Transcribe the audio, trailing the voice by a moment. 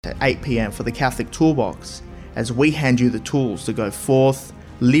at 8 p.m. for the Catholic Toolbox, as we hand you the tools to go forth,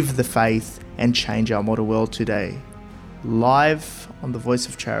 live the faith, and change our modern world today. Live on the Voice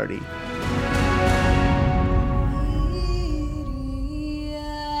of Charity.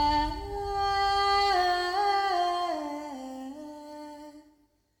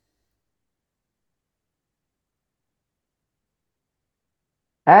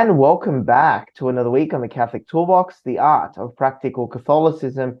 And welcome back to another week on the Catholic Toolbox, the art of practical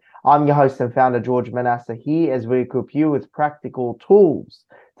Catholicism. I'm your host and founder, George Manasseh, here as we equip you with practical tools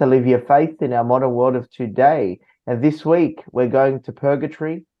to live your faith in our modern world of today. And this week, we're going to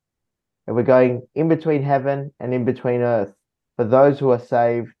Purgatory, and we're going in between heaven and in between earth for those who are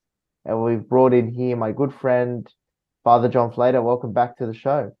saved. And we've brought in here my good friend, Father John Flater. Welcome back to the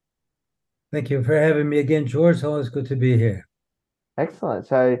show. Thank you for having me again, George. Always good to be here. Excellent.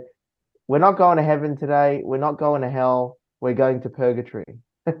 So we're not going to heaven today. We're not going to hell. We're going to purgatory.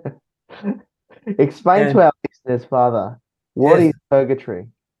 Explain to our listeners, Father, what is purgatory?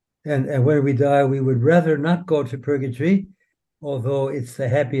 And when we die, we would rather not go to purgatory, although it's the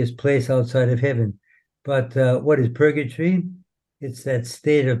happiest place outside of heaven. But what is purgatory? It's that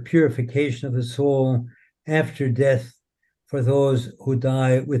state of purification of the soul after death for those who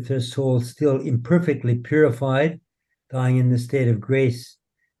die with their soul still imperfectly purified, dying in the state of grace,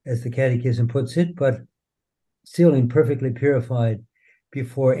 as the Catechism puts it, but still imperfectly purified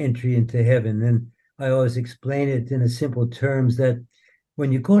before entry into heaven. And I always explain it in a simple terms that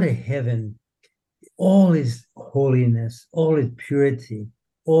when you go to heaven, all is holiness, all is purity,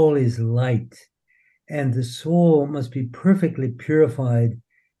 all is light, and the soul must be perfectly purified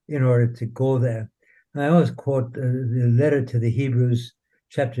in order to go there. And I always quote the letter to the Hebrews,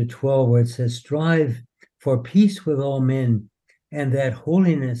 chapter 12, where it says, "Strive for peace with all men, and that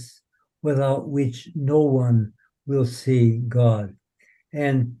holiness without which no one will see God."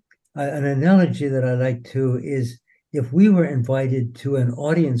 And an analogy that I like to is, if we were invited to an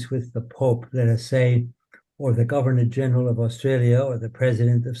audience with the Pope, let us say, or the Governor General of Australia, or the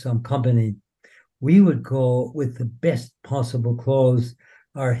president of some company, we would go with the best possible clothes,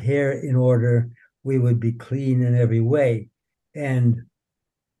 our hair in order, we would be clean in every way. And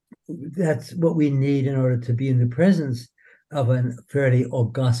that's what we need in order to be in the presence of a fairly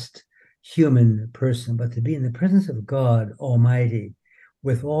august human person. But to be in the presence of God Almighty,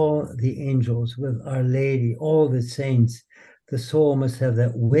 with all the angels, with Our Lady, all the saints, the soul must have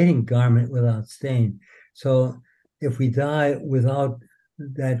that wedding garment without stain. So if we die without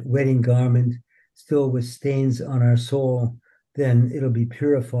that wedding garment, still with stains on our soul, then it'll be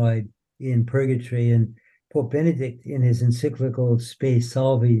purified in purgatory. And Pope Benedict, in his encyclical Spe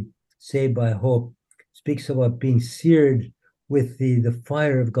Salvi, Saved by Hope, speaks about being seared with the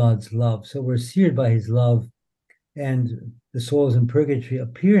fire of God's love. So we're seared by his love, and the souls in purgatory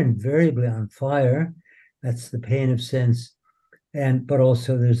appear invariably on fire. That's the pain of sense. But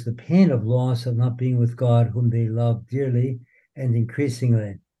also there's the pain of loss of not being with God, whom they love dearly and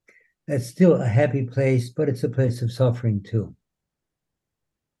increasingly. That's still a happy place, but it's a place of suffering too.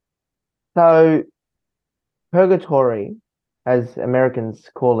 So purgatory, as Americans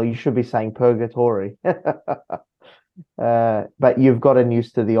call it, you should be saying purgatory. But you've gotten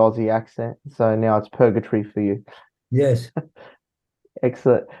used to the Aussie accent, so now it's purgatory for you. Yes.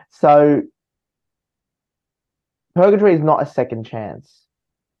 Excellent. So purgatory is not a second chance.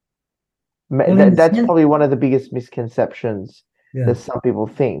 That's probably one of the biggest misconceptions that some people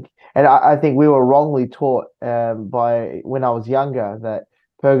think. And I think we were wrongly taught by when I was younger that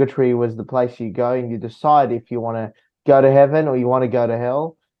purgatory was the place you go and you decide if you want to go to heaven or you want to go to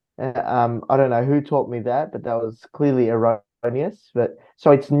hell. I don't know who taught me that, but that was clearly erroneous. But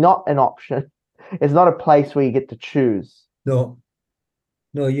so it's not an option. It's not a place where you get to choose. No,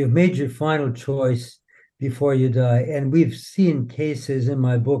 you've made your final choice before you die. And we've seen cases in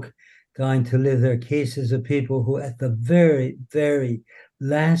my book, Dying to Live. There are cases of people who at the very, very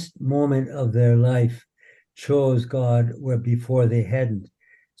last moment of their life chose God where before they hadn't.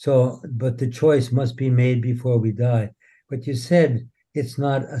 So, but the choice must be made before we die. But you said it's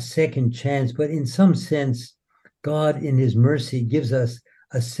not a second chance, but in some sense, God in his mercy gives us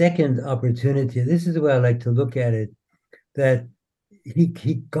a second opportunity. This is the way I like to look at it, that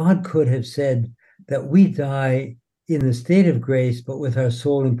God could have said that we die in the state of grace, but with our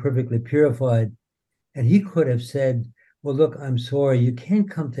soul imperfectly purified. And he could have said, well, look, I'm sorry, you can't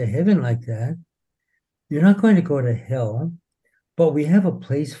come to heaven like that. You're not going to go to hell, but we have a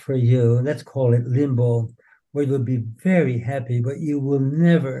place for you, and let's call it limbo, where you'll be very happy, but you will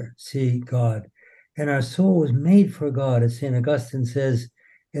never see God. And our soul was made for God, as St. Augustine says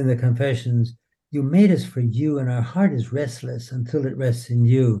in the Confessions, you made us for you, and our heart is restless until it rests in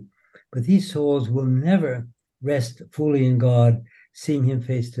you. But these souls will never rest fully in God, seeing him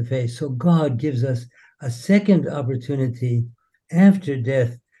face to face. So God gives us a second opportunity after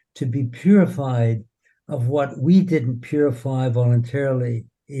death to be purified of what we didn't purify voluntarily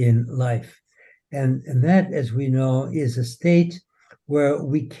in life. And that, as we know, is a state where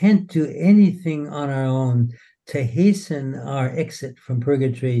we can't do anything on our own to hasten our exit from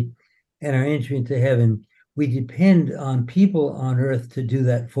purgatory and our entry into heaven. We depend on people on earth to do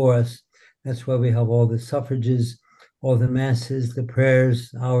that for us. That's why we have all the suffrages, all the masses, the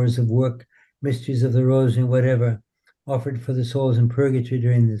prayers, hours of work, mysteries of the rosary, and whatever, offered for the souls in purgatory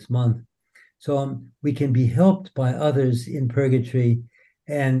during this month. So we can be helped by others in purgatory,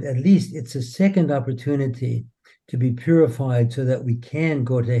 and at least it's a second opportunity to be purified so that we can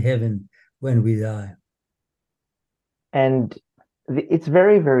go to heaven when we die. And it's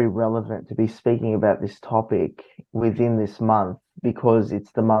very, very relevant to be speaking about this topic within this month because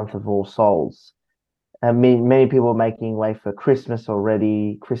it's the month of All Souls. Many people are making way for Christmas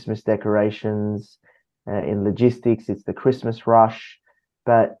already, Christmas decorations. In logistics, it's the Christmas rush.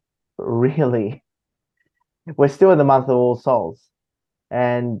 But really, we're still in the month of All Souls.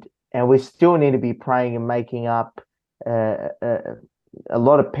 And we still need to be praying and making up a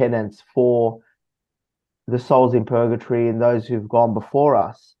lot of penance for the souls in purgatory and those who've gone before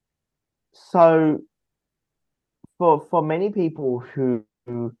us. So for many people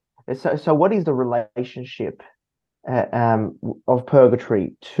so what is the relationship of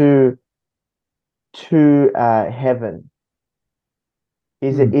purgatory to heaven?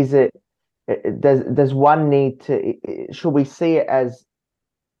 Does one need to, should we see it as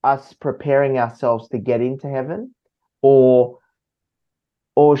us preparing ourselves to get into heaven, or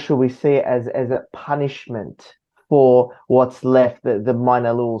should we see it as a punishment for what's left, the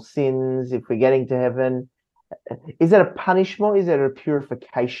minor little sins, if we're getting to heaven? Is it a punishment? Is it a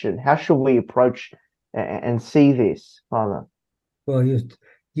purification? How should we approach and see this, Father? Well, you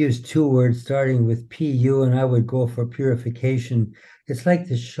use two words starting with PU, and I would go for purification. It's like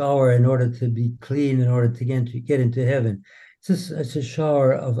the shower in order to be clean, in order to get into heaven. It's a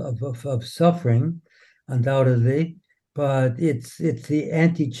shower of suffering, undoubtedly, but it's the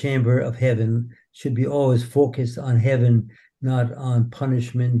antechamber of heaven. Should be always focused on heaven, not on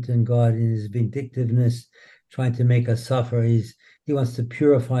punishment and God in his vindictiveness, trying to make us suffer. He wants to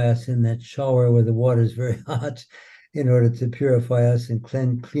purify us in that shower where the water is very hot, in order to purify us and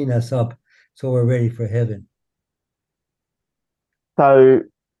clean us up so we're ready for heaven. So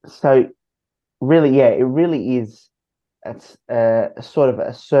really, yeah, it really is a sort of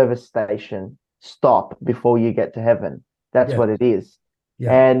a service station stop before you get to heaven. That's what it is.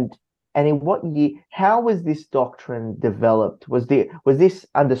 Yeah. And in what year, how was this doctrine developed? Was this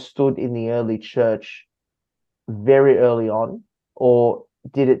understood in the early church very early on, or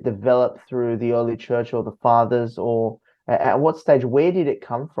did it develop through the early church or the fathers, or at what stage? Where did it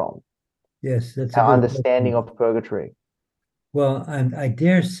come from? Yes, that's our understanding of purgatory. Well, I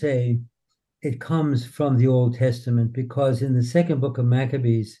dare say it comes from the Old Testament, because in the second book of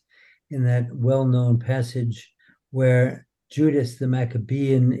Maccabees, in that well-known passage where Judas the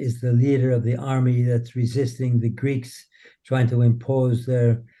Maccabean is the leader of the army that's resisting the Greeks trying to impose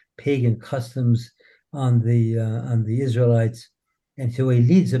their pagan customs on the Israelites. And so he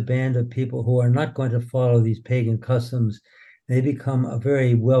leads a band of people who are not going to follow these pagan customs. They become a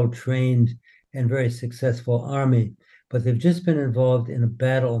very well-trained and very successful army, but they've just been involved in a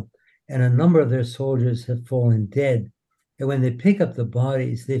battle, and a number of their soldiers have fallen dead. And when they pick up the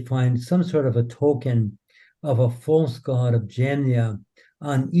bodies, they find some sort of a token of a false god of Jamnia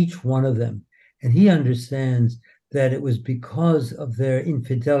on each one of them. And he understands that it was because of their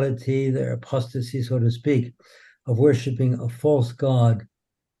infidelity, their apostasy, so to speak, of worshiping a false god,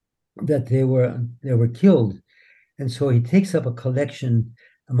 that they were killed. And so he takes up a collection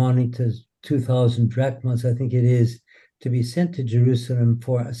amounting to 2,000 drachmas, I think it is, to be sent to Jerusalem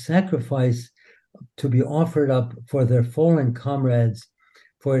for a sacrifice to be offered up for their fallen comrades,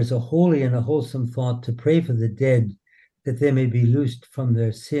 for it is a holy and a wholesome thought to pray for the dead, that they may be loosed from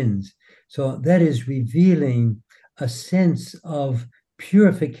their sins. So that is revealing a sense of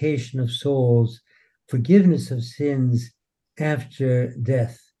purification of souls, forgiveness of sins after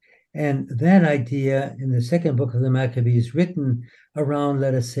death. And that idea in the second book of the Maccabees, written around,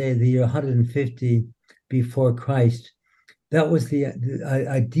 let us say, the year 150 before Christ, that was the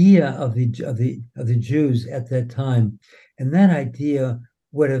idea of the Jews at that time, and that idea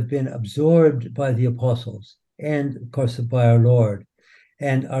would have been absorbed by the apostles and, of course, by our Lord.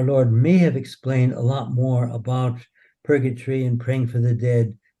 And our Lord may have explained a lot more about purgatory and praying for the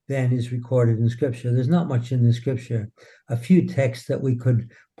dead than is recorded in Scripture. There's not much in the Scripture. A few texts that we could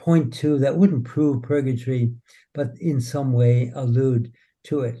point to that wouldn't prove purgatory, but in some way allude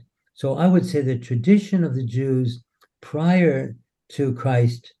to it. So I would say the tradition of the Jews prior to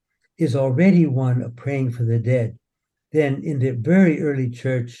Christ is already one of praying for the dead. Then in the very early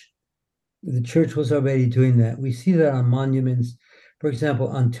church, the church was already doing that. We see that on monuments, for example,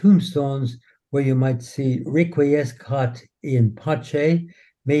 on tombstones, where you might see requiescat in pace,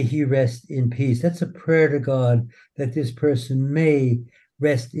 may he rest in peace. That's a prayer to God that this person may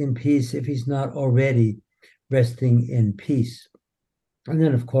rest in peace if he's not already resting in peace. And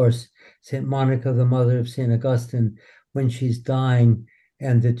then, of course, St. Monica, the mother of St. Augustine, when she's dying,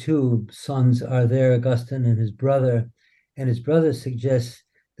 and the two sons are there, Augustine and his brother suggests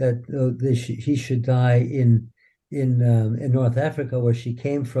that he should die in North Africa, where she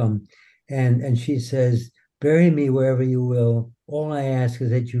came from, and she says, "Bury me wherever you will. All I ask is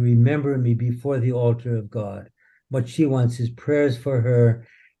that you remember me before the altar of God." What she wants is prayers for her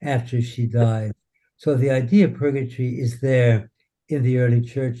after she dies. So the idea of purgatory is there in the early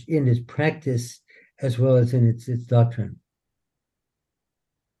church, in its practice as well as in its doctrine.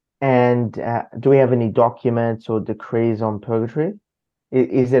 And do we have any documents or decrees on purgatory?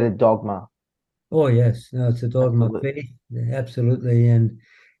 Is it a dogma? Oh yes, no, it's a dogma of Absolutely. faith, absolutely, and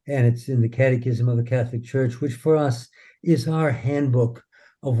it's in the Catechism of the Catholic Church, which for us is our handbook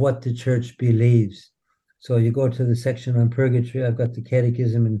of what the Church believes. So you go to the section on purgatory. I've got the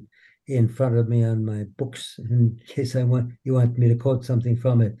Catechism in front of me on my books in case you want me to quote something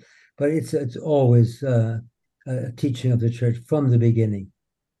from it. But it's always a teaching of the Church from the beginning.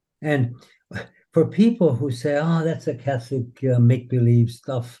 And for people who say, "Oh, that's a Catholic make-believe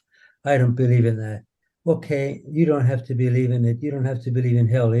stuff. I don't believe in that." Okay, you don't have to believe in it. You don't have to believe in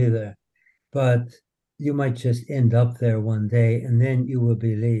hell either. But you might just end up there one day, and then you will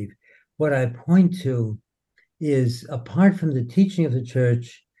believe. What I point to is, apart from the teaching of the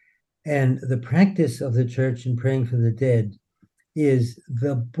Church and the practice of the Church in praying for the dead, is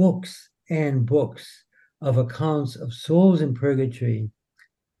the books and books of accounts of souls in purgatory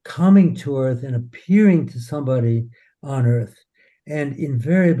coming to earth and appearing to somebody on earth. And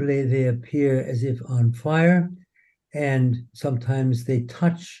invariably they appear as if on fire, and sometimes they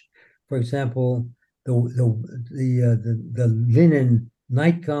touch, for example, the linen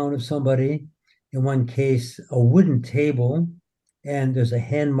nightgown of somebody, in one case a wooden table, and there's a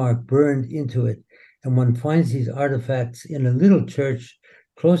hand mark burned into it. And one finds these artifacts in a little church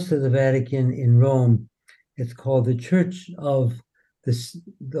close to the Vatican in Rome. It's called the Church of the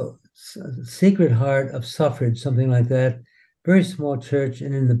Sacred Heart of Suffrage, something like that. Very small church.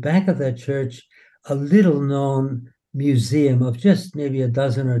 And in the back of that church, a little known museum of just maybe a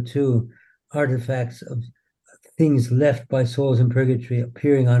dozen or two artifacts of things left by souls in purgatory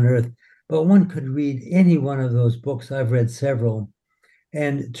appearing on earth. But one could read any one of those books. I've read several.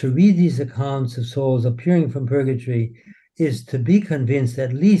 And to read these accounts of souls appearing from purgatory is to be convinced,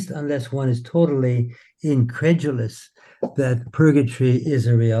 at least unless one is totally incredulous, that purgatory is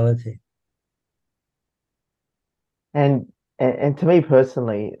a reality. And to me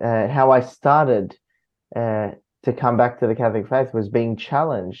personally, how I started to come back to the Catholic faith was being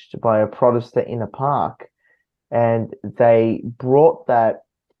challenged by a Protestant in a park, and they brought that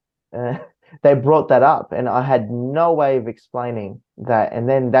up, and I had no way of explaining that. And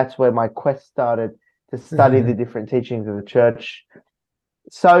then that's where my quest started to study the different teachings of the Church.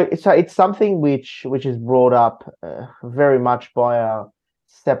 So it's something which is brought up very much by our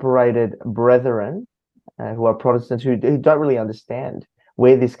separated brethren who are Protestants who don't really understand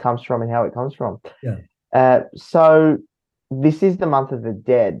where this comes from and how it comes from. Yeah. So this is the month of the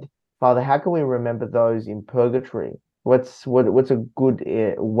dead. Father, how can we remember those in purgatory? What's a good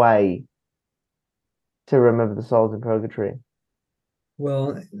way to remember the souls in purgatory?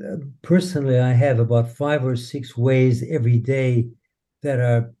 Well, personally, I have about 5 or 6 ways every day that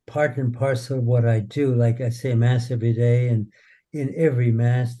are part and parcel of what I do. Like I say Mass every day, and in every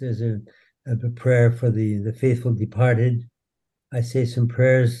Mass, there's a prayer for the faithful departed. I say some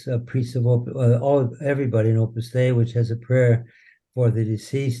prayers, priests of everybody in Opus Dei, which has a prayer for the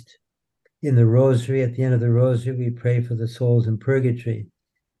deceased. In the Rosary, at the end of the Rosary, we pray for the souls in purgatory.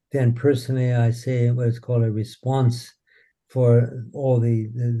 Then personally, I say what is called a response for all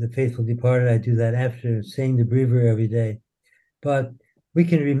the faithful departed. I do that after saying the breviary every day. But we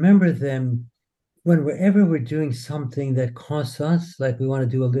can remember them whenever we're doing something that costs us, like we want to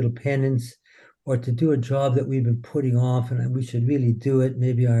do a little penance, or to do a job that we've been putting off and we should really do it.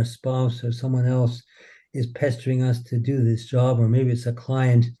 Maybe our spouse or someone else is pestering us to do this job, or maybe it's a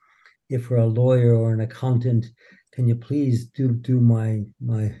client, if we're a lawyer or an accountant, can you please do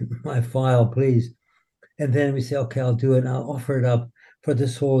my file, please? And then we say, okay, I'll do it. And I'll offer it up for the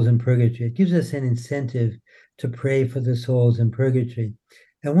souls in purgatory. It gives us an incentive to pray for the souls in purgatory.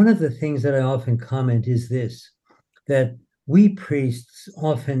 And one of the things that I often comment is this, that we priests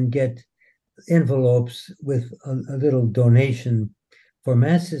often get envelopes with a little donation for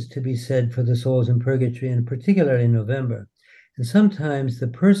masses to be said for the souls in purgatory, and particularly in November. And sometimes the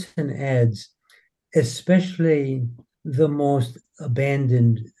person adds, especially the most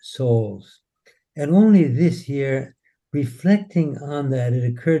abandoned souls. And only this year, reflecting on that, it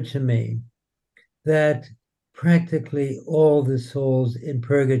occurred to me that practically all the souls in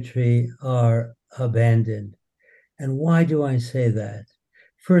purgatory are abandoned. And why do I say that?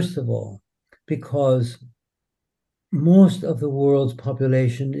 First of all, because most of the world's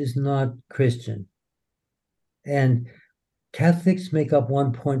population is not Christian. And Catholics make up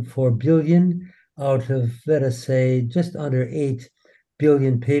 1.4 billion out of, let us say, just under 8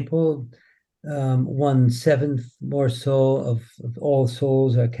 billion people. 1/7 or so of all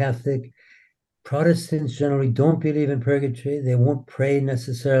souls are Catholic. Protestants generally don't believe in purgatory. They won't pray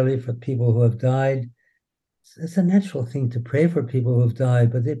necessarily for people who have died. It's a natural thing to pray for people who have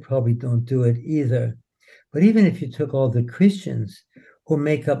died, but they probably don't do it either. But even if you took all the Christians, who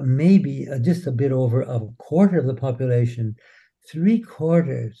make up maybe just a bit over a quarter of the population,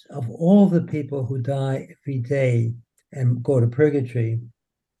 3/4 of all the people who die every day and go to purgatory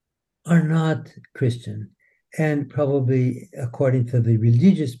are not Christian. And probably according to the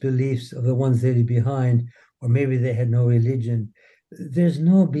religious beliefs of the ones they leave behind, or maybe they had no religion, there's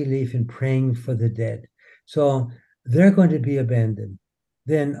no belief in praying for the dead. So they're going to be abandoned.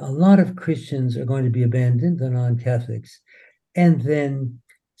 Then a lot of Christians are going to be abandoned, the non-Catholics. And then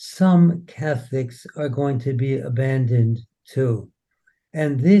some Catholics are going to be abandoned too.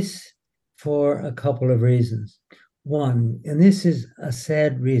 And this for a couple of reasons. One, and this is a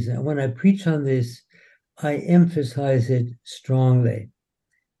sad reason. When I preach on this, I emphasize it strongly.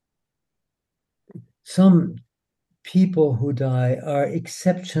 Some people who die are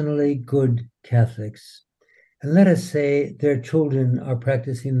exceptionally good Catholics. And let us say their children are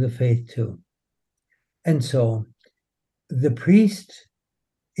practicing the faith too. And so the priest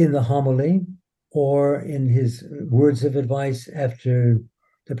in the homily or in his words of advice after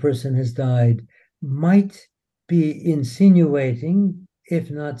the person has died might be insinuating, if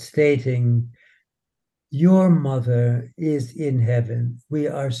not stating, your mother is in heaven. We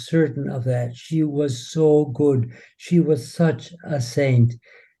are certain of that. She was so good. She was such a saint.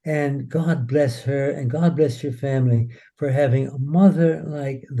 And God bless her and God bless your family for having a mother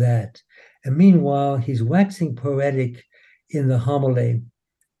like that. And meanwhile, he's waxing poetic in the homily.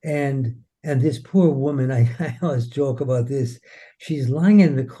 And this poor woman, I always joke about this. She's lying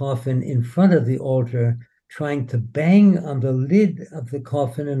in the coffin in front of the altar, trying to bang on the lid of the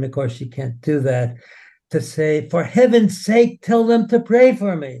coffin. And of course, she can't do that, to say, for heaven's sake, tell them to pray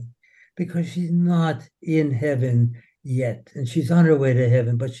for me, because she's not in heaven yet. And she's on her way to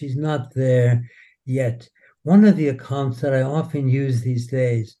heaven, but she's not there yet. One of the accounts that I often use these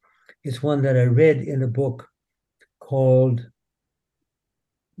days is one that I read in a book called,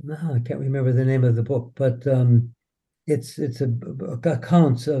 no, I can't remember the name of the book, but it's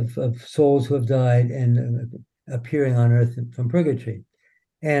accounts of souls who have died and appearing on earth from purgatory.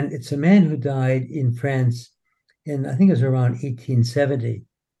 And it's a man who died in France in, I think it was around 1870.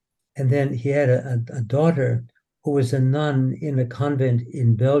 And then he had a daughter who was a nun in a convent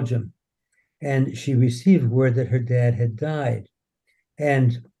in Belgium. And she received word that her dad had died.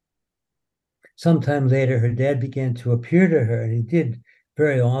 And sometime later, her dad began to appear to her, and he did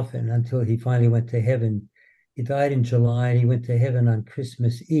very often until he finally went to heaven. He died in July, and he went to heaven on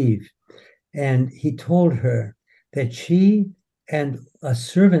Christmas Eve. And he told her that she and a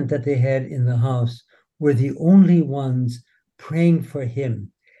servant that they had in the house were the only ones praying for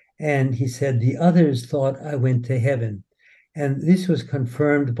him. And he said, the others thought I went to heaven. And this was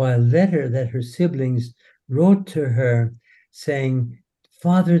confirmed by a letter that her siblings wrote to her saying,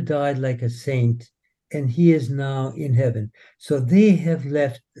 Father died like a saint, and he is now in heaven. So they have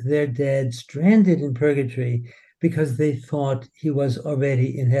left their dad stranded in purgatory because they thought he was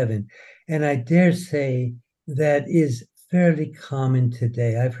already in heaven. And I dare say that is fairly common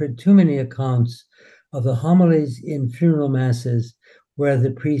today. I've heard too many accounts of the homilies in funeral masses where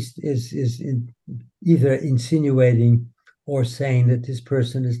the priest is either insinuating or saying that this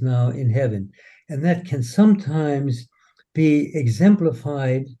person is now in heaven. And that can sometimes be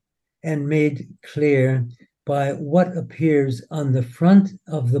exemplified and made clear by what appears on the front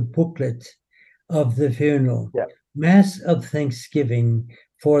of the booklet of the funeral. Yeah. Mass of Thanksgiving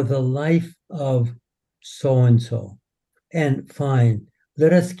for the life of so and so. And fine,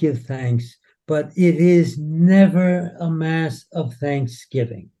 let us give thanks, but it is never a mass of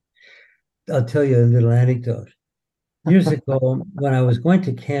thanksgiving. I'll tell you a little anecdote. Years ago, when I was going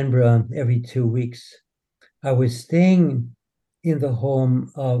to Canberra every 2 weeks, I was staying in the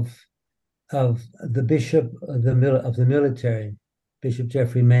home of the bishop of the military, Bishop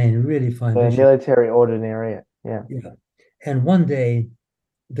Jeffrey Main, a really fine The bishop. military ordinariate. Yeah. Yeah. And one day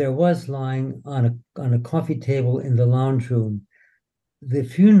there was lying on a coffee table in the lounge room the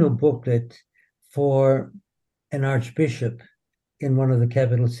funeral booklet for an archbishop in one of the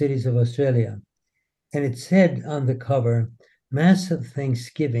capital cities of Australia. And it said on the cover, Mass of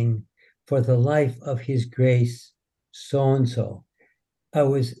Thanksgiving for the life of His Grace, so and so. I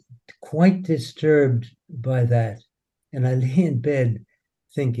was quite disturbed by that. And I lay in bed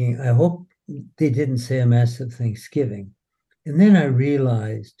thinking, I hope they didn't say a Mass of Thanksgiving. And then I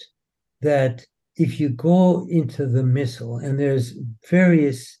realized that if you go into the missal, and there's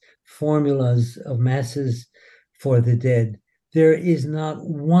various formulas of masses for the dead, there is not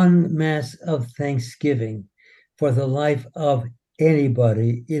one mass of thanksgiving for the life of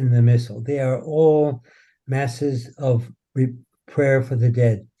anybody in the missal. They are all masses of prayer for the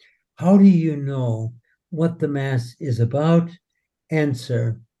dead. How do you know what the mass is about?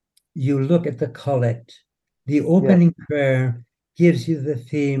 Answer, you look at the collect. The opening prayer gives you the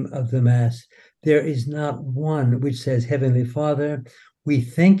theme of the Mass. There is not one which says, Heavenly Father, we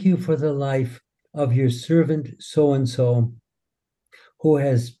thank you for the life of your servant so-and-so, who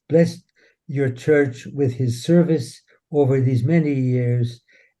has blessed your church with his service over these many years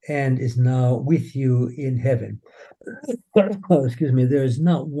and is now with you in heaven. Excuse me, there is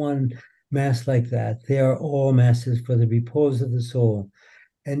not one Mass like that. They are all Masses for the repose of the soul.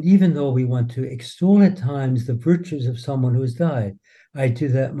 And even though we want to extol at times the virtues of someone who has died, I do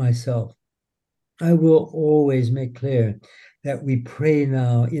that myself. I will always make clear that we pray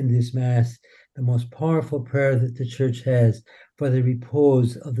now in this Mass the most powerful prayer that the Church has for the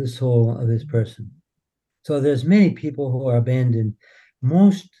repose of the soul of this person. So there's many people who are abandoned.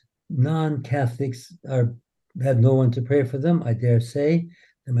 Most non-Catholics have no one to pray for them, I dare say.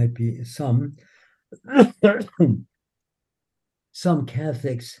 There might be some. Some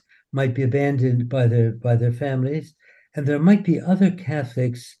Catholics might be abandoned by their families, and there might be other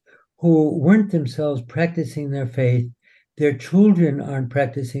Catholics who weren't themselves practicing their faith. Their children aren't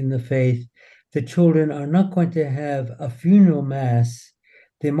practicing the faith. The children are not going to have a funeral mass.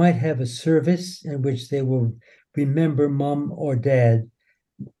 They might have a service in which they will remember mom or dad,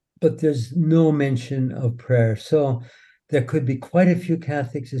 but there's no mention of prayer. So there could be quite a few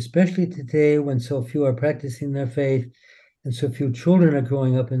Catholics, especially today when so few are practicing their faith, and so few children are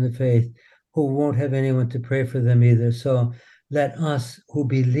growing up in the faith, who won't have anyone to pray for them either. So let us who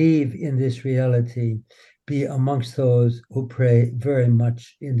believe in this reality be amongst those who pray very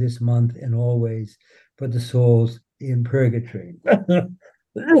much in this month and always for the souls in purgatory.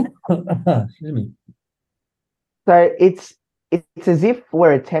 Excuse me. So it's as if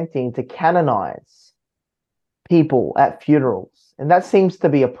we're attempting to canonize people at funerals, and that seems to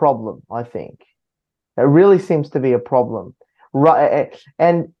be a problem, I think. It really seems to be a problem. Right.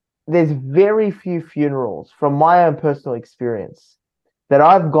 And there's very few funerals from my own personal experience that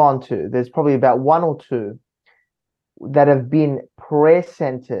I've gone to. There's probably about one or two that have been prayer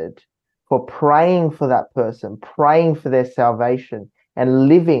centered for praying for that person, praying for their salvation, and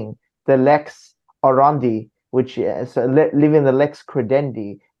living the lex orandi, which living the lex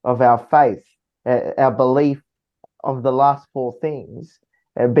credendi of our faith, our belief of the last four things,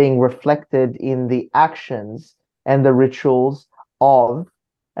 being reflected in the actions and the rituals of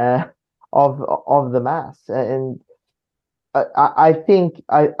the Mass. And I think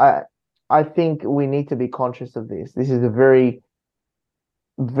we need to be conscious of this. This is a very,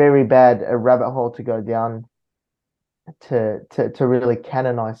 very bad rabbit hole to go down, to really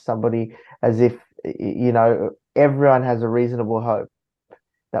canonize somebody as if, you know, everyone has a reasonable hope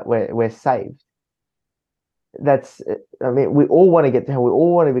that we're saved. That's, I mean, we all want to get to hell. We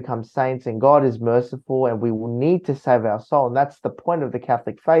all want to become saints, and God is merciful, and we will need to save our soul. And that's the point of the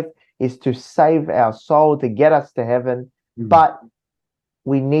Catholic faith, is to save our soul, to get us to heaven. But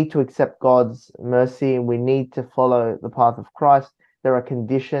we need to accept God's mercy, and we need to follow the path of Christ. There are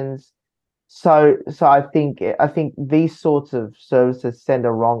conditions. So I think these sorts of services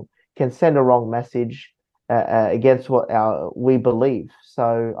can send a wrong message against what we believe.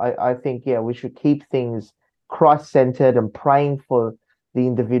 So I think, yeah, we should keep things Christ-centered and praying for the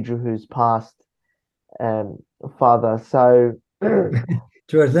individual who's passed, Father. So,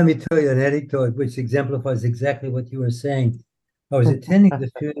 George, let me tell you an anecdote which exemplifies exactly what you were saying. I was attending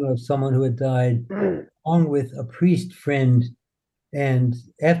the funeral of someone who had died along with a priest friend. And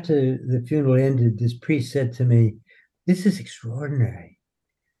after the funeral ended, this priest said to me, "This is extraordinary.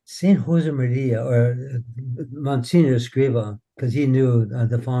 Saint Josemaria, or Monsignor Scriva, because he knew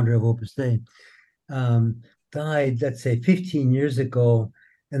the founder of Opus Dei, um, died, let's say, 15 years ago,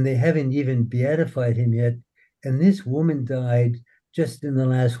 and they haven't even beatified him yet. And this woman died just in the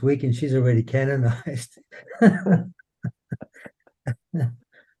last week, and she's already canonized."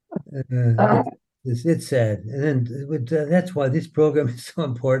 It's sad, and then that's why this program is so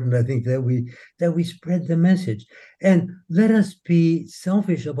important. I think that we spread the message, and let us be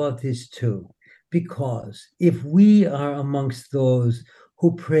selfish about this too, because if we are amongst those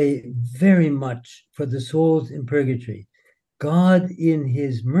who pray very much for the souls in purgatory, God, in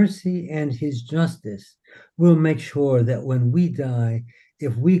His mercy and His justice, will make sure that when we die,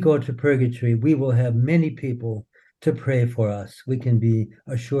 if we go to purgatory, we will have many people to pray for us. We can be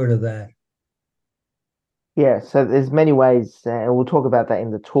assured of that. Yeah, so there's many ways, and we'll talk about that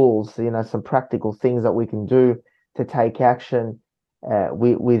in the tools, some practical things that we can do to take action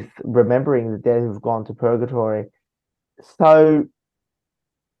with remembering the dead who've gone to purgatory. So,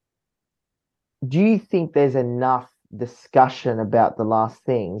 do you think there's enough discussion about the last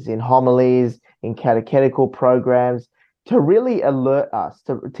things in homilies, in catechetical programs, to really alert us,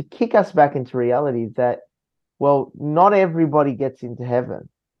 to kick us back into reality that, well, not everybody gets into heaven?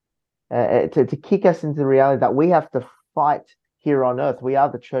 To kick us into the reality that we have to fight here on earth. We are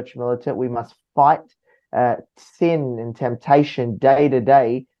the church militant. We must fight sin and temptation day to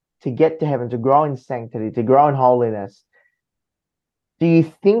day to get to heaven, to grow in sanctity, to grow in holiness. Do you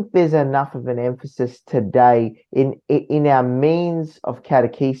think there's enough of an emphasis today in our means of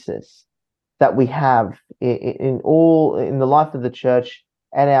catechesis that we have in the life of the church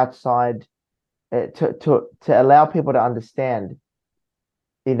and outside to allow people to understand?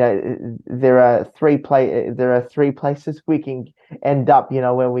 There are three places we can end up,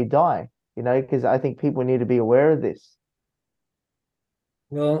 when we die, because I think people need to be aware of this.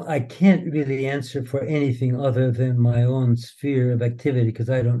 Well, I can't really answer for anything other than my own sphere of activity, because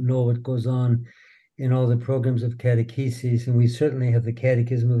I don't know what goes on in all the programs of catechesis, and we certainly have the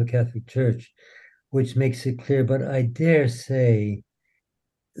Catechism of the Catholic Church, which makes it clear. But I dare say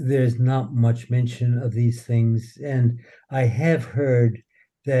there's not much mention of these things. And I have heard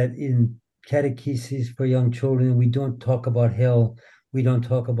that in catechesis for young children, we don't talk about hell, we don't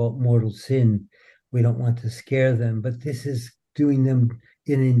talk about mortal sin, we don't want to scare them. But this is doing them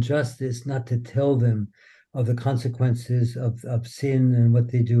an injustice not to tell them of the consequences of sin and what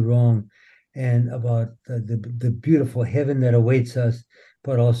they do wrong, and about the beautiful heaven that awaits us,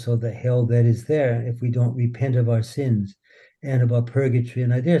 but also the hell that is there if we don't repent of our sins, and about purgatory.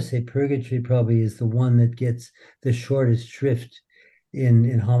 And I dare say purgatory probably is the one that gets the shortest shrift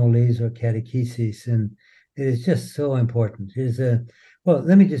in homilies or catechesis. And it is just so important. It is well,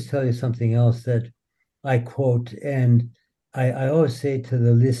 let me just tell you something else that I quote, and I always say to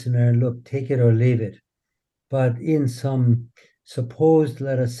the listener, look, take it or leave it. But in some supposed,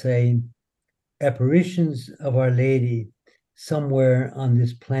 let us say, apparitions of Our Lady somewhere on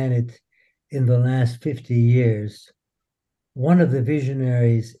this planet in the last 50 years, one of the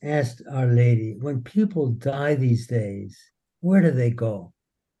visionaries asked Our Lady, when people die these days, where do they go?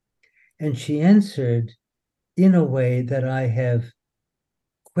 And she answered in a way that I have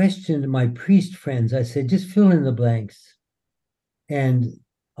questioned my priest friends. I said, just fill in the blanks. And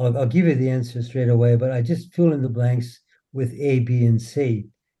I'll give you the answer straight away, but I just fill in the blanks with A, B, and C,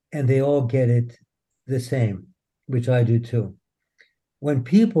 and they all get it the same, which I do too. When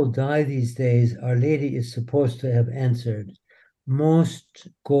people die these days, Our Lady is supposed to have answered, most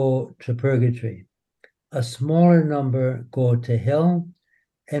go to purgatory, a smaller number go to hell,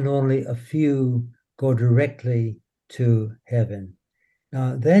 and only a few go directly to heaven.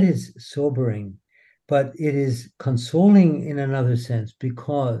 Now, that is sobering, but it is consoling in another sense,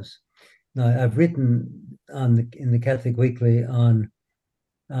 because now I've written in the Catholic Weekly on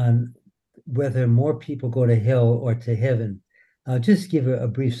whether more people go to hell or to heaven. I'll just give a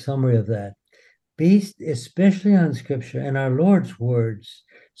brief summary of that. Based especially on Scripture and our Lord's words,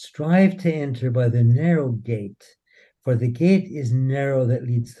 strive to enter by the narrow gate, for the gate is narrow that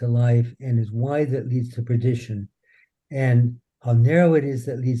leads to life and is wide that leads to perdition. And how narrow it is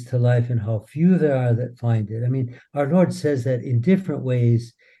that leads to life and how few there are that find it. I mean, our Lord says that in different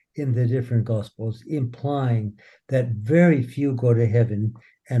ways in the different Gospels, implying that very few go to heaven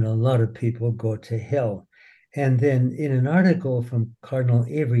and a lot of people go to hell. And then in an article from Cardinal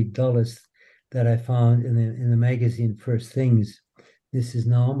Avery Dulles that I found in the magazine First Things, this is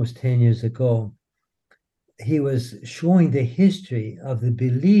now almost 10 years ago, he was showing the history of the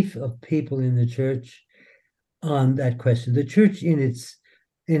belief of people in the church on that question. The church in its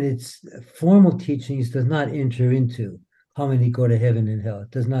formal teachings does not enter into how many go to heaven and hell.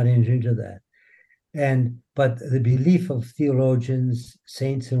 It does not enter into that. But the belief of theologians,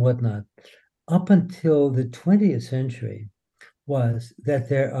 saints, and whatnot, up until the 20th century, was that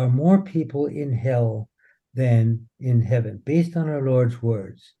there are more people in hell than in heaven, based on our Lord's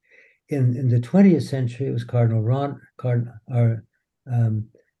words. In the 20th century, it was Karl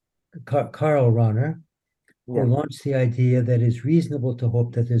Rahner who launched the idea that it's reasonable to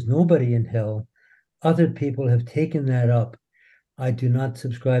hope that there's nobody in hell. Other people have taken that up. I do not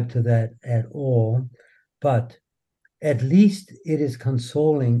subscribe to that at all, but at least it is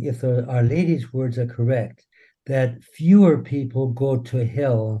consoling, if Our Lady's words are correct, that fewer people go to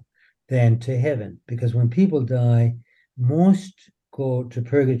hell than to heaven. Because when people die, most go to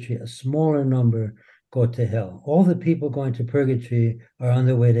purgatory, a smaller number go to hell. All the people going to purgatory are on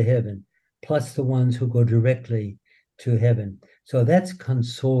their way to heaven, plus the ones who go directly to heaven. So that's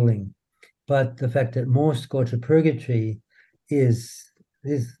consoling. But the fact that most go to purgatory is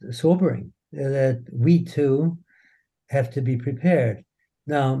sobering, that we too have to be prepared.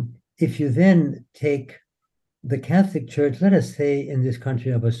 Now, if you then take the Catholic Church, let us say in this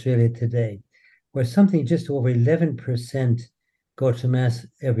country of Australia today, where something just over 11% go to Mass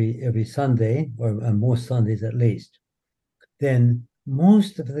every Sunday, or on most Sundays at least, then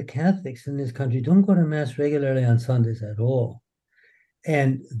most of the Catholics in this country don't go to Mass regularly on Sundays at all.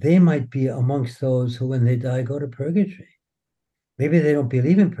 And they might be amongst those who, when they die, go to purgatory. Maybe they don't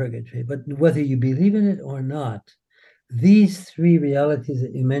believe in purgatory, but whether you believe in it or not, these three realities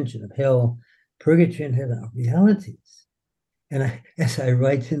that you mentioned of hell, purgatory, and heaven are realities. And as I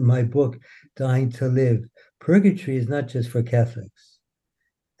write in my book, Dying to Live, purgatory is not just for Catholics.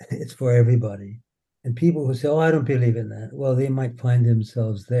 It's for everybody. And people who say, oh, I don't believe in that, well, they might find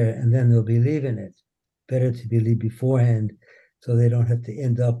themselves there, and then they'll believe in it. Better to believe beforehand so they don't have to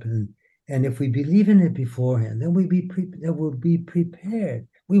end up in. And if we believe in it beforehand, then we'll be prepared.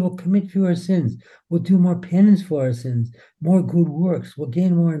 We will commit fewer sins. We'll do more penance for our sins, more good works. We'll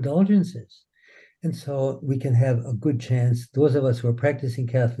gain more indulgences. And so we can have a good chance. Those of us who are practicing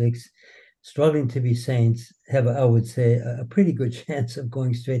Catholics, struggling to be saints, have, I would say, a pretty good chance of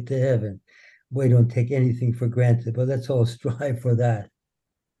going straight to heaven. We don't take anything for granted, but let's all strive for that.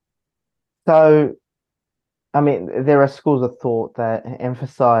 So, I mean, there are schools of thought that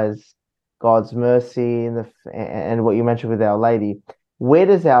emphasize God's mercy and what you mentioned with Our Lady. Where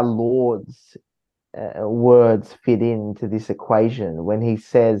does our Lord's words fit into this equation when he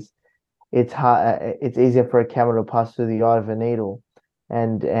says it's easier for a camel to pass through the eye of a needle,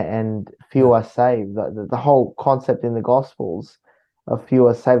 and few are saved? The whole concept in the Gospels of few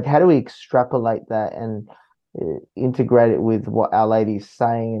are saved. How do we extrapolate that and integrate it with what Our Lady is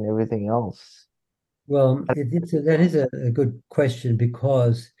saying and everything else? Well, that is a good question,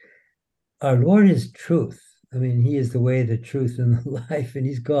 because our Lord is truth. I mean, he is the way, the truth, and the life, and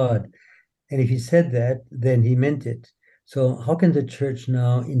he's God. And if he said that, then he meant it. So how can the church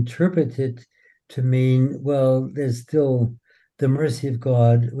now interpret it to mean, well, there's still the mercy of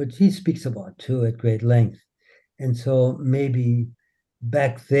God, which he speaks about too at great length. And so maybe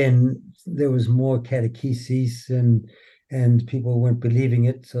back then there was more catechesis and people weren't believing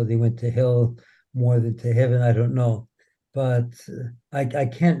it, so they went to hell more than to heaven. I don't know. But I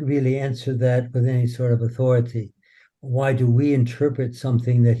can't really answer that with any sort of authority. Why do we interpret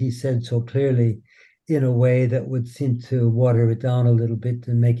something that he said so clearly in a way that would seem to water it down a little bit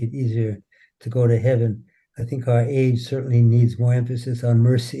and make it easier to go to heaven? I think our age certainly needs more emphasis on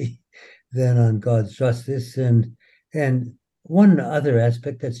mercy than on God's justice. And one other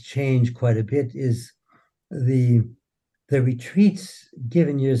aspect that's changed quite a bit is the retreats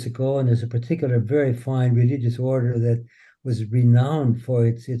given years ago. And there's a particular very fine religious order that was renowned for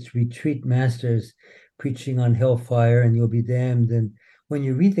its retreat masters preaching on hellfire and you'll be damned. And when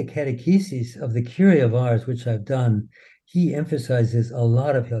you read the catechesis of the Curie of ours, which I've done, he emphasizes a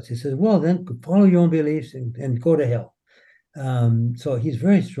lot of hell. He says, well, then follow your own beliefs and go to hell. So he's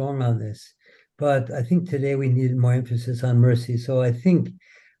very strong on this. But I think today we need more emphasis on mercy. So I think,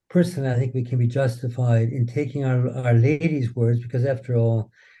 personally, I think we can be justified in taking our Lady's words, because after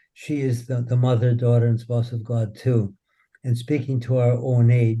all, she is the mother, daughter, and spouse of God too, and speaking to our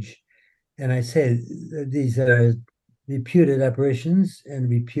own age. And I say these are reputed apparitions and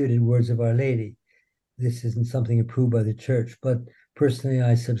reputed words of Our Lady. This isn't something approved by the church, but personally,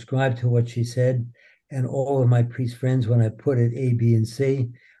 I subscribe to what she said. And all of my priest friends, when I put it A, B, and C,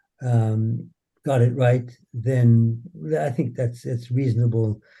 got it right, then I think it's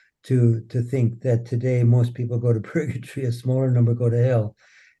reasonable to think that today most people go to purgatory, a smaller number go to hell,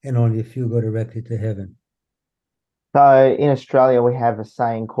 and only a few go directly to heaven. So in Australia, we have a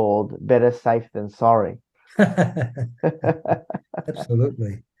saying called "better safe than sorry."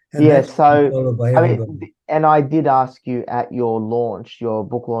 Absolutely. And Yeah, that should be so followed by I mean, everybody. and I did ask you at your launch, your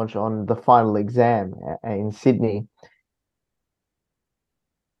book launch on the final exam in Sydney,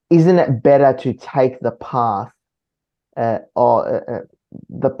 isn't it better to take the path or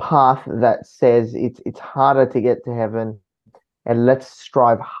the path that says it's harder to get to heaven, and let's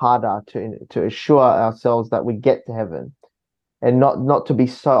strive harder to assure ourselves that we get to heaven, and not to be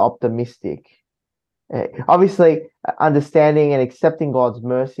so optimistic. Obviously, understanding and accepting God's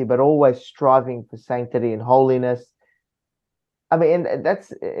mercy, but always striving for sanctity and holiness. I mean, and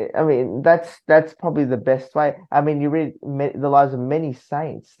that's probably the best way. I mean, you read the lives of many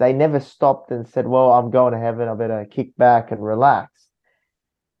saints. They never stopped and said, "Well, I'm going to heaven. I better kick back and relax."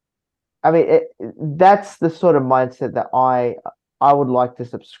 I mean, that's the sort of mindset that I would like to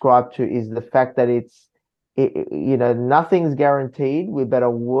subscribe to, is the fact that nothing's guaranteed. We better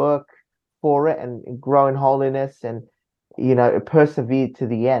work for it and grow in holiness and persevere to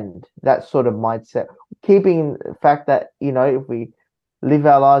the end. That sort of mindset, keeping the fact that if we live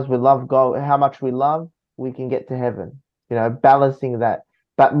our lives, we love God, how much we love, we can get to heaven. Balancing that,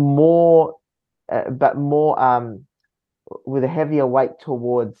 but more with a heavier weight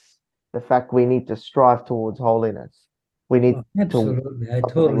towards the fact we need to strive towards holiness. We need Oh, to absolutely. I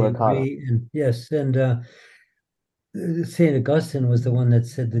constantly totally work harder. agree. And yes, and Saint Augustine was the one that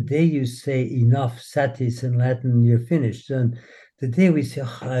said, "The day you say enough satis in Latin, you're finished." And the day we say,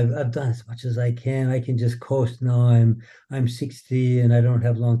 "Oh, I've done as much as I can just coast now. I'm 60 and I don't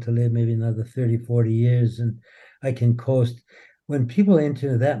have long to live, maybe another 30, 40 years, and I can coast." When people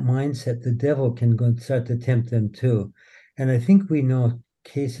enter that mindset, the devil can go and start to tempt them too. And I think we know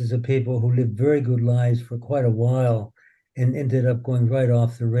cases of people who lived very good lives for quite a while and ended up going right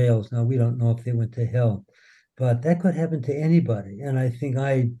off the rails. Now, we don't know if they went to hell, but that could happen to anybody. And I think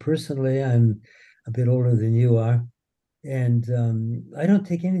I'm a bit older than you are, and I don't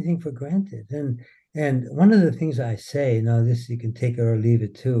take anything for granted. And one of the things I say, now this you can take it or leave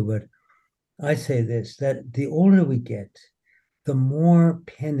it too, but I say this, that the older we get, the more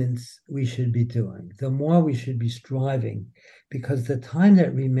penance we should be doing, the more we should be striving, because the time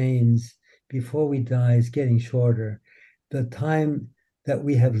that remains before we die is getting shorter. The time that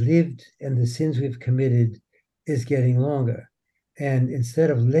we have lived and the sins we've committed is getting longer. And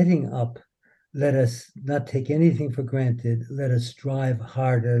instead of letting up, let us not take anything for granted. Let us strive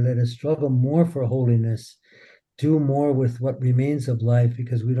harder. Let us struggle more for holiness. Do more with what remains of life,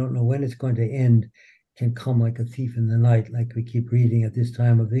 because we don't know when it's going to end. Can come like a thief in the night, like we keep reading at this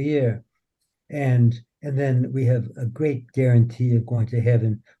time of the year. And then we have a great guarantee of going to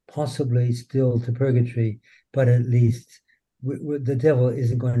heaven, possibly still to purgatory, but at least the devil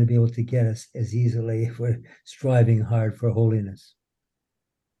isn't going to be able to get us as easily if we're striving hard for holiness.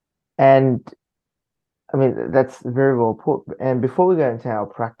 And I mean, that's very well put. And before we go into our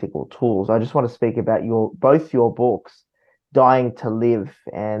practical tools, I just want to speak about both your books, Dying to Live,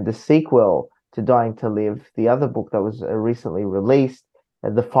 and the sequel to Dying to Live, the other book that was recently released,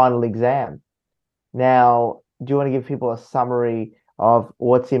 The Final Exam. Now, do you want to give people a summary of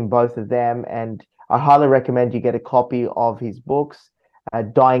what's in both of them? And I highly recommend you get a copy of his books,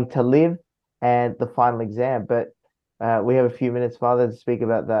 Dying to Live and The Final Exam. But we have a few minutes, Father, to speak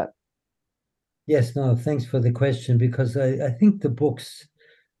about that. Yes, no, thanks for the question, because I think the books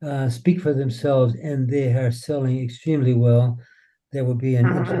speak for themselves and they are selling extremely well. There will be an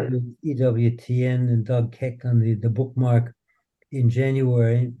interview with EWTN and Doug Keck on the bookmark in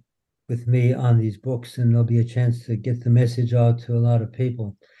January with me on these books, and there'll be a chance to get the message out to a lot of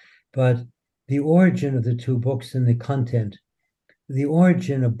people. But the origin of the two books and the content, the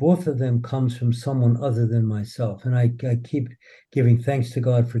origin of both of them comes from someone other than myself. And I keep giving thanks to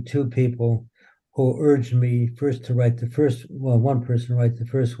God for two people who urged me first to write the first, well, one person write the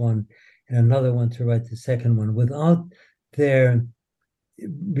first one and another one to write the second one. Without their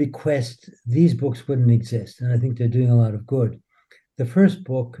request, these books wouldn't exist. And I think they're doing a lot of good. The first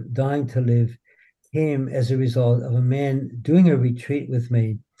book, Dying to Live, came as a result of a man doing a retreat with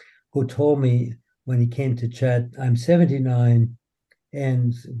me who told me when he came to chat, "I'm 79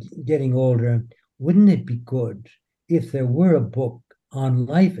 and getting older. Wouldn't it be good if there were a book on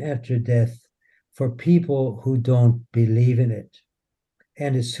life after death for people who don't believe in it?"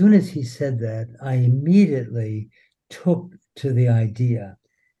 And as soon as he said that, I immediately took to the idea,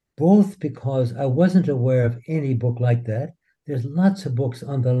 both because I wasn't aware of any book like that. There's lots of books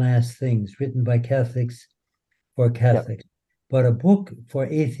on the last things written by Catholics for Yep. Catholics, but a book for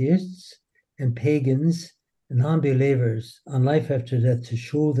atheists and pagans and non-believers on life after death, to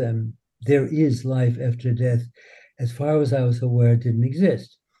show them there is life after death, as far as I was aware, didn't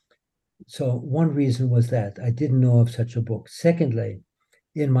exist. So one reason was that I didn't know of such a book. Secondly,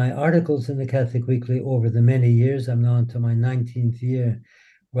 in my articles in the Catholic Weekly over the many years, I'm now into my 19th year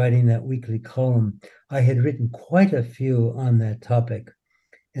writing that weekly column, I had written quite a few on that topic.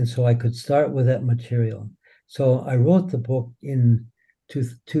 And so I could start with that material. So I wrote the book in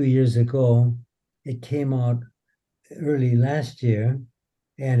 2 years ago. It came out early last year,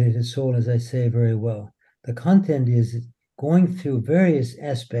 and it has sold, as I say, very well. The content is going through various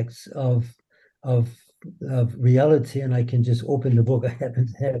aspects of reality, and I can just open the book. I happen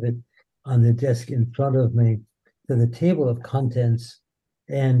to have it on the desk in front of me, to the table of contents.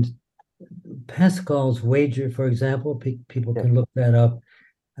 And Pascal's wager, for example, people can look that up,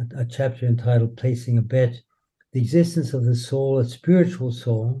 a chapter entitled Placing a Bet, the existence of the soul, a spiritual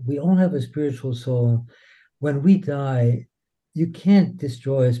soul. We all have a spiritual soul. When we die, you can't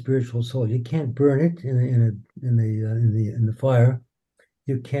destroy a spiritual soul. You can't burn it in the fire.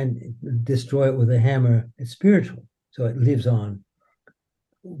 You can't destroy it with a hammer. It's spiritual, so it lives on.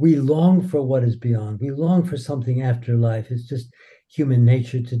 We long for what is beyond. We long for something after life. It's just human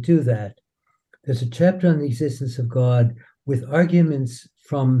nature to do that. There's a chapter on the existence of God with arguments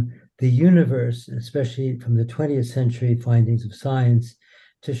from the universe, especially from the 20th century findings of science,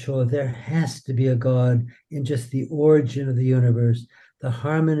 to show there has to be a God in just the origin of the universe, the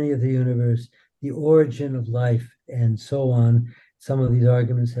harmony of the universe, the origin of life, and so on. Some of these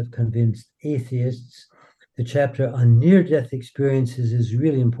arguments have convinced atheists. The chapter on near-death experiences is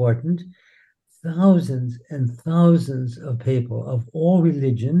really important. Thousands and thousands of people of all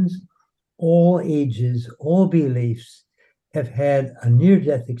religions, all ages, all beliefs have had a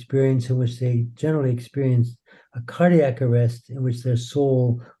near-death experience in which they generally experienced a cardiac arrest, in which their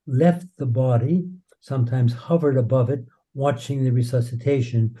soul left the body, sometimes hovered above it, watching the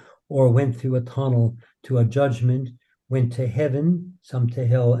resuscitation, or went through a tunnel to a judgment, went to heaven, some to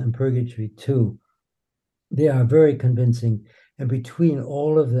hell and purgatory too. They are very convincing. And between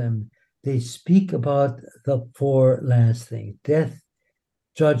all of them, they speak about the four last things: death,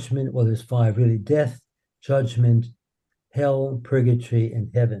 judgment, well, there's five really: death, judgment, hell, purgatory,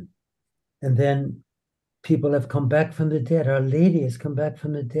 and heaven. And then people have come back from the dead. Our Lady has come back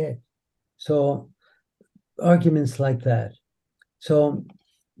from the dead. So arguments like that. So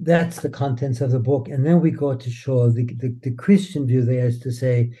that's the contents of the book. And then we go to show the Christian view, that is to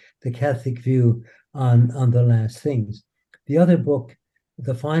say, the Catholic view on the last things. The other book,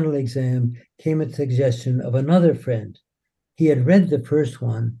 The Final Exam, came at the suggestion of another friend. He had read the first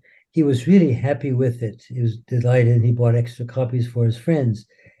one. He was really happy with it. He was delighted, and he bought extra copies for his friends.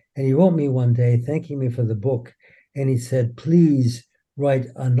 And he wrote me one day thanking me for the book. And he said, please write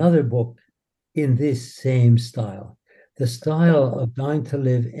another book in this same style. The style of Dying to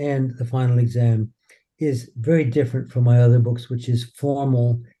Live and The Final Exam is very different from my other books, which is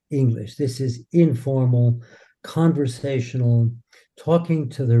formal English. This is informal, conversational, talking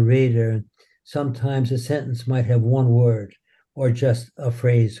to the reader. Sometimes a sentence might have one word or just a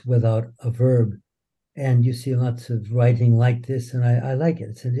phrase without a verb. And you see lots of writing like this, and I like it.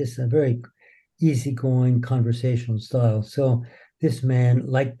 It's just a very easygoing conversational style. So this man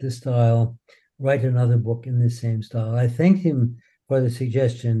liked the style. Write another book in the same style. I thanked him for the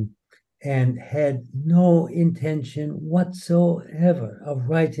suggestion and had no intention whatsoever of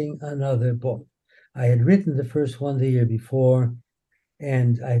writing another book. I had written the first one the year before,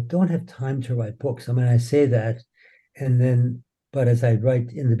 and I don't have time to write books. I mean, I say that, and then, but as I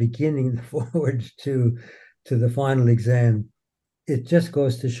write in the beginning, the forward to the final exam, it just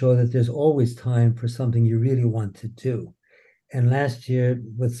goes to show that there's always time for something you really want to do. And last year,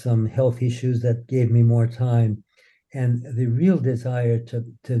 with some health issues, that gave me more time, and the real desire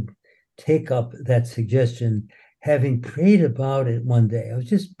to take up that suggestion, having prayed about it one day. I was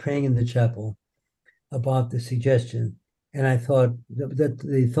just praying in the chapel about the suggestion, and I thought that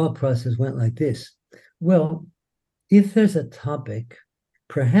the thought process went like this. Well, if there's a topic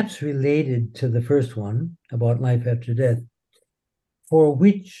perhaps related to the first one about life after death, for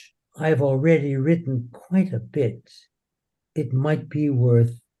which I've already written quite a bit, it might be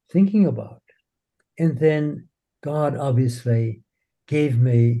worth thinking about. And then God obviously gave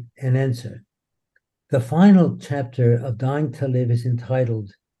me an answer. The final chapter of Dying to Live is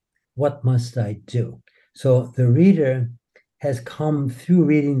entitled, What Must I Do? So the reader has come through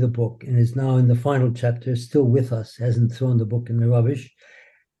reading the book and is now in the final chapter, still with us, hasn't thrown the book in the rubbish,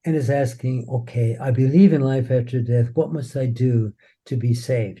 and is asking, okay, I believe in life after death. What must I do to be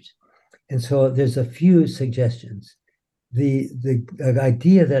saved? And so there's a few suggestions. The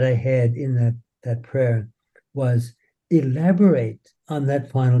idea that I had in that prayer was elaborate on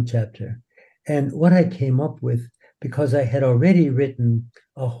that final chapter. And what I came up with, because I had already written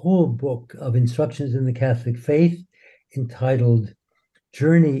a whole book of instructions in the Catholic faith entitled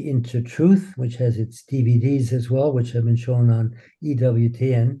Journey into Truth, which has its DVDs as well, which have been shown on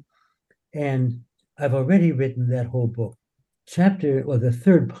EWTN. And I've already written that whole book. The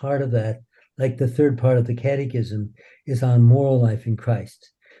third part of that, like the third part of the Catechism, is on moral life in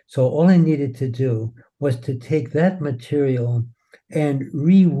Christ. So all I needed to do was to take that material and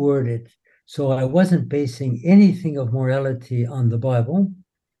reword it. So I wasn't basing anything of morality on the Bible,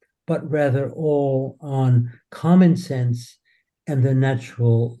 but rather all on common sense and the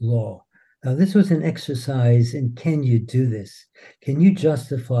natural law. Now, this was an exercise in can you do this? Can you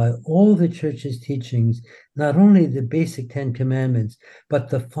justify all the church's teachings, not only the basic 10 commandments, but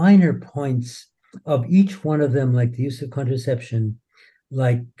the finer points of each one of them, like the use of contraception,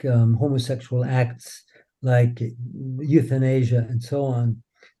 like homosexual acts, like euthanasia, and so on,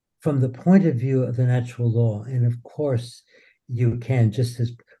 from the point of view of the natural law? And of course, you can, just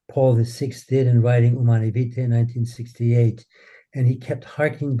as Paul VI did in writing Humanae Vitae in 1968. And he kept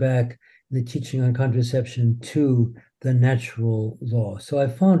harking back the teaching on contraception to the natural law. So I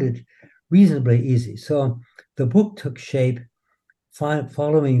found it reasonably easy. So the book took shape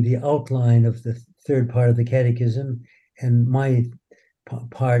following the outline of the third part of the Catechism and my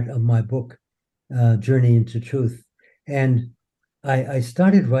part of my book, Journey into Truth. And I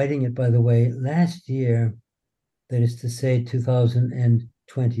started writing it, by the way, last year, that is to say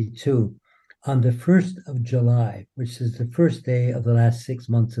 2022, on the 1st of July, which is the first day of the last 6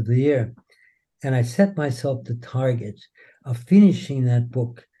 months of the year. And I set myself the target of finishing that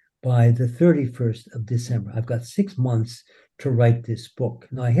book by the 31st of December. I've got 6 months to write this book.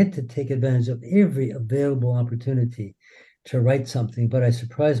 Now, I had to take advantage of every available opportunity to write something, but I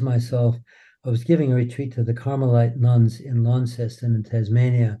surprised myself. I was giving a retreat to the Carmelite nuns in Launceston in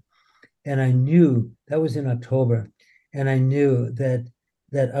Tasmania, and I knew that was in October, and I knew that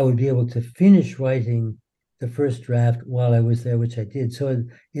I would be able to finish writing the first draft while I was there, which I did. So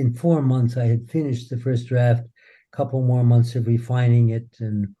in 4 months, I had finished the first draft, a couple more months of refining it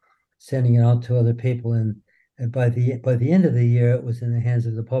and sending it out to other people. And by the end of the year, it was in the hands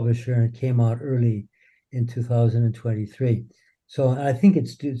of the publisher, and it came out early in 2023. So I think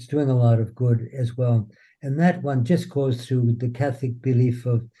it's doing a lot of good as well. And that one just goes through the Catholic belief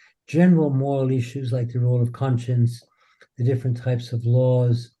of general moral issues like the role of conscience, the different types of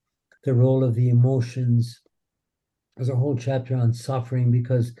laws, the role of the emotions. There's a whole chapter on suffering,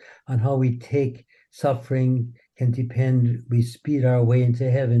 because on how we take suffering can depend. We speed our way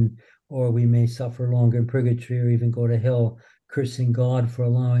into heaven, or we may suffer longer in purgatory, or even go to hell, cursing God for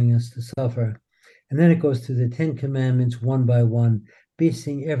allowing us to suffer. And then it goes through the 10 commandments one by one,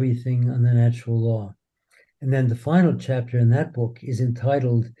 basing everything on the natural law. And then the final chapter in that book is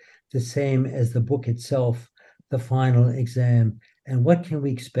entitled the same as the book itself, The Final Exam, and what can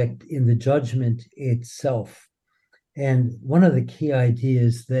we expect in the judgment itself. And one of the key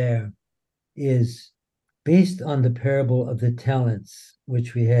ideas there is based on the parable of the talents,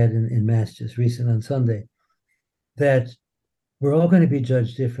 which we had in Mass just recent on Sunday, that we're all going to be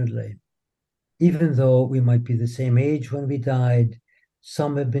judged differently. Even though we might be the same age when we died,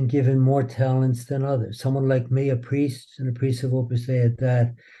 some have been given more talents than others. Someone like me, a priest, and a priest of Opus Dei at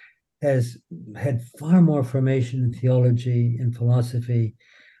that, has had far more formation in theology and philosophy,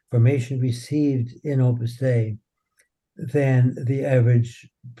 formation received in Opus Dei, than the average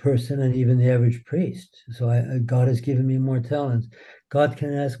person and even the average priest. So God has given me more talents. God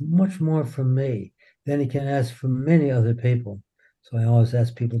can ask much more from me than he can ask from many other people. So I always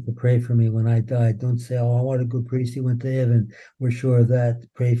ask people to pray for me when I die. Don't say, oh, what a good priest, he went to heaven. We're sure of that.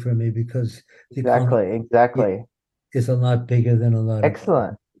 Pray for me, because the Exactly. is a lot bigger than a lot of.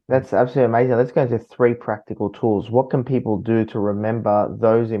 Excellent. That's absolutely amazing. Let's go into 3 practical tools. What can people do to remember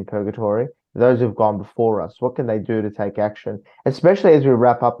those in purgatory, those who've gone before us? What can they do to take action, especially as we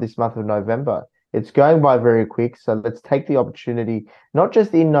wrap up this month of November? It's going by very quick, so let's take the opportunity, not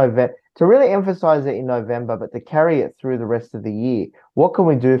just in November, to really emphasize it in November, but to carry it through the rest of the year. What can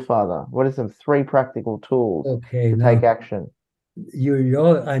we do, Father? What are some 3 practical tools to take action?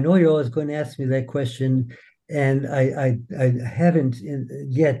 I know you're always going to ask me that question, and I haven't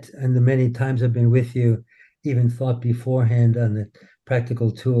yet, and the many times I've been with you, even thought beforehand on the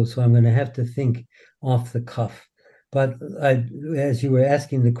practical tools. So I'm going to have to think off the cuff. But as you were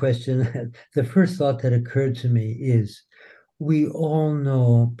asking the question, the first thought that occurred to me is, we all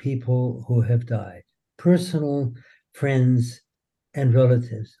know people who have died, personal friends and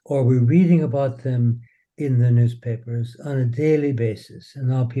relatives, or we're reading about them in the newspapers on a daily basis. And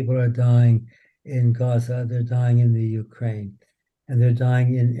now people are dying in Gaza, they're dying in the Ukraine. and they're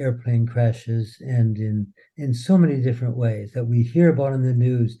dying in airplane crashes and in so many different ways that we hear about in the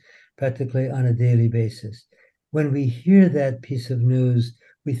news practically on a daily basis. When we hear that piece of news,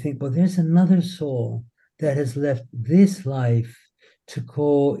 we think, well, there's another soul that has left this life to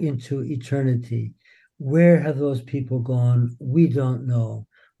go into eternity. Where have those people gone? We don't know.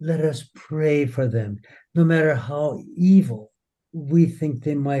 Let us pray for them, no matter how evil we think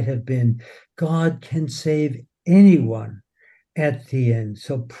they might have been. God can save anyone at the end.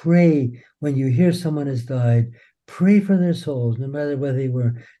 So pray when you hear someone has died, pray for their souls, no matter whether they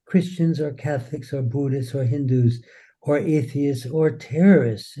were Christians or Catholics or Buddhists or Hindus or atheists or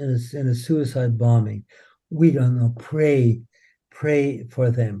terrorists in a suicide bombing. We don't know. Pray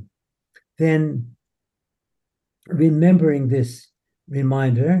for them. Then remembering this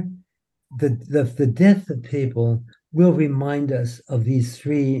reminder, the death of people will remind us of these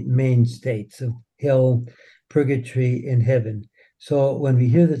three main states of hell, purgatory, and heaven. So when we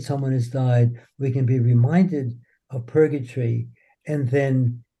hear that someone has died, we can be reminded of purgatory and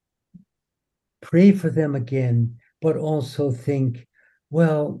then pray for them again, but also think,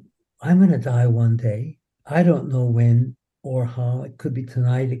 well, I'm going to die one day. I don't know when or how. It could be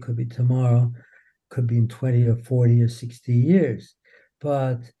tonight, it could be tomorrow, could be in 20 or 40 or 60 years.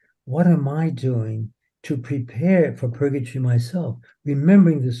 But what am I doing to prepare for purgatory myself?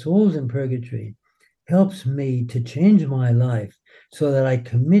 Remembering the souls in purgatory helps me to change my life so that I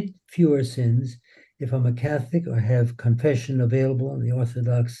commit fewer sins. If I'm a Catholic or have confession available, and the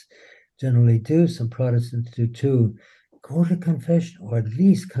Orthodox generally do, some Protestants do too, go to confession or at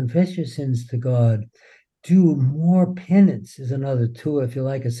least confess your sins to God. Do more penance is another tool, if you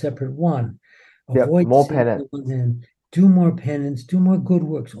like, a separate one. Yep, Avoid more sin penance. on one hand. Do more penance, do more good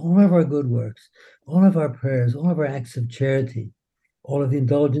works, all of our good works, all of our prayers, all of our acts of charity, all of the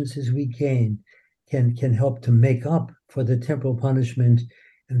indulgences we gain can help to make up for the temporal punishment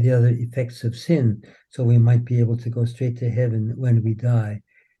and the other effects of sin. So we might be able to go straight to heaven when we die.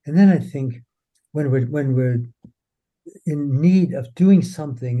 And then I think when we're in need of doing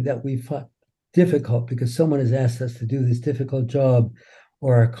something that we find difficult because someone has asked us to do this difficult job,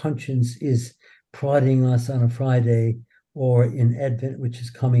 or our conscience is prodding us on a Friday, or in Advent, which is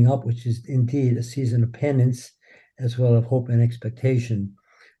coming up, which is indeed a season of penance as well of hope and expectation,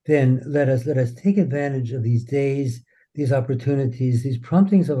 then let us take advantage of these days, these opportunities, these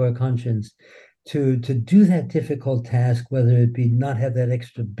promptings of our conscience to do that difficult task, whether it be not have that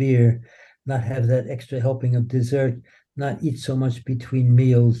extra beer, not have that extra helping of dessert, not eat so much between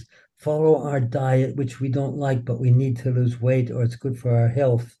meals, follow our diet, which we don't like, but we need to lose weight or it's good for our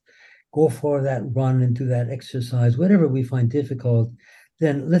health. Go for that run and do that exercise, whatever we find difficult,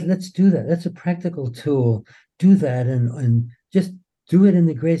 then let's do that. That's a practical tool. Do that and just do it in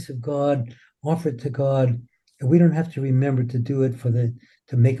the grace of God, offer it to God. And we don't have to remember to do it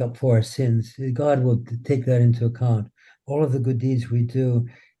to make up for our sins. God will take that into account. All of the good deeds we do,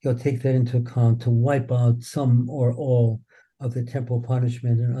 He'll take that into account to wipe out some or all of the temporal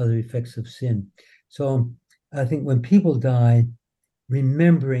punishment and other effects of sin. So I think when people die,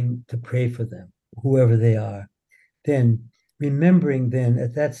 remembering to pray for them, whoever they are, then remembering then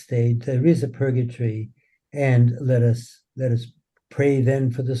at that stage there is a purgatory, and let us pray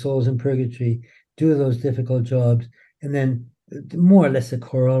then for the souls in purgatory, do those difficult jobs, and then more or less a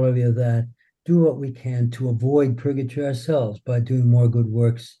corollary of that, do what we can to avoid purgatory ourselves by doing more good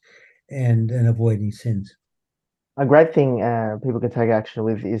works and avoiding sins. A great thing people can take action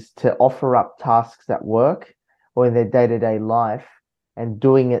with is to offer up tasks at work or in their day-to-day life and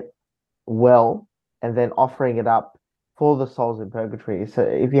doing it well, and then offering it up for the souls in purgatory. So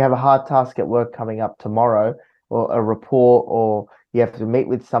if you have a hard task at work coming up tomorrow, or a report, or you have to meet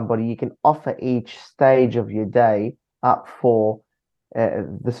with somebody, you can offer each stage of your day up for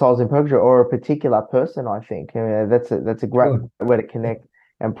the souls in purgatory or a particular person. I think that's a great way to connect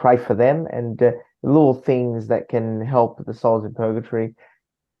and pray for them, and little things that can help the souls in purgatory.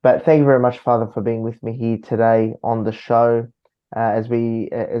 But thank you very much, Father, for being with me here today on the show. As we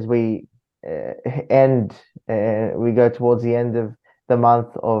end, we go towards the end of the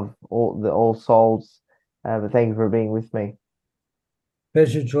month of All Souls. But thank you for being with me.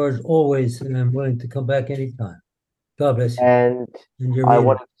 Pleasure, George, always, and I'm willing to come back anytime. God bless you. And your I reader.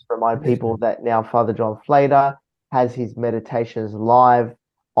 wanted to remind people that now Father John Flater has his meditations live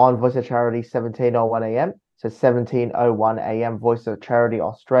on Voice of Charity 17:01 a.m. So 17:01 a.m. Voice of Charity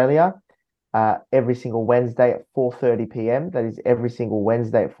Australia. Every single Wednesday at 4:30 p.m. That is every single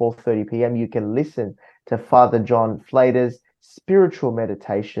Wednesday at 4:30 p.m. You can listen to Father John Flater's spiritual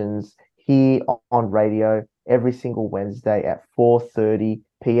meditations here on radio every single Wednesday at 4:30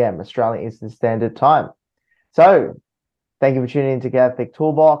 p.m. Australian Eastern Standard Time. So Thank you for tuning in to Catholic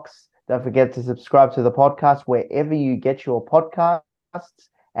Toolbox. Don't forget to subscribe to the podcast wherever you get your podcasts.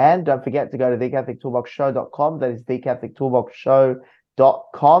 And don't forget to go to thecatholictoolboxshow.com. That is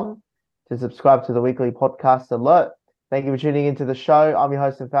thecatholictoolboxshow.com to subscribe to the weekly podcast alert. Thank you for tuning into the show. I'm your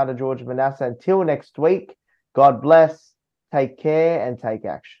host and founder, George Manasseh. Until next week, God bless, take care, and take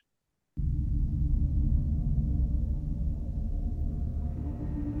action.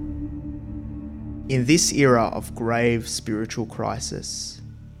 In this era of grave spiritual crisis,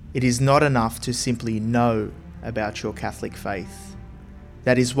 it is not enough to simply know about your Catholic faith.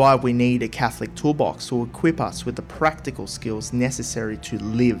 That is why we need a Catholic toolbox to equip us with the practical skills necessary to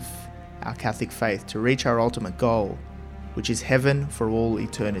live our Catholic faith to reach our ultimate goal, which is heaven for all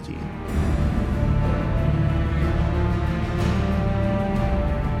eternity.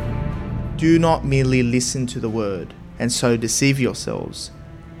 Do not merely listen to the word and so deceive yourselves.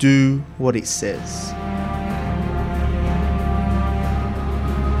 Do what it says.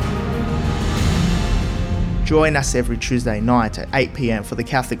 Join us every Tuesday night at 8 p.m. for the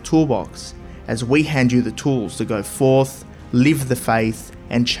Catholic Toolbox as we hand you the tools to go forth, live the faith,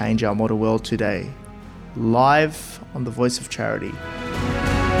 and change our modern world today. Live on the Voice of Charity.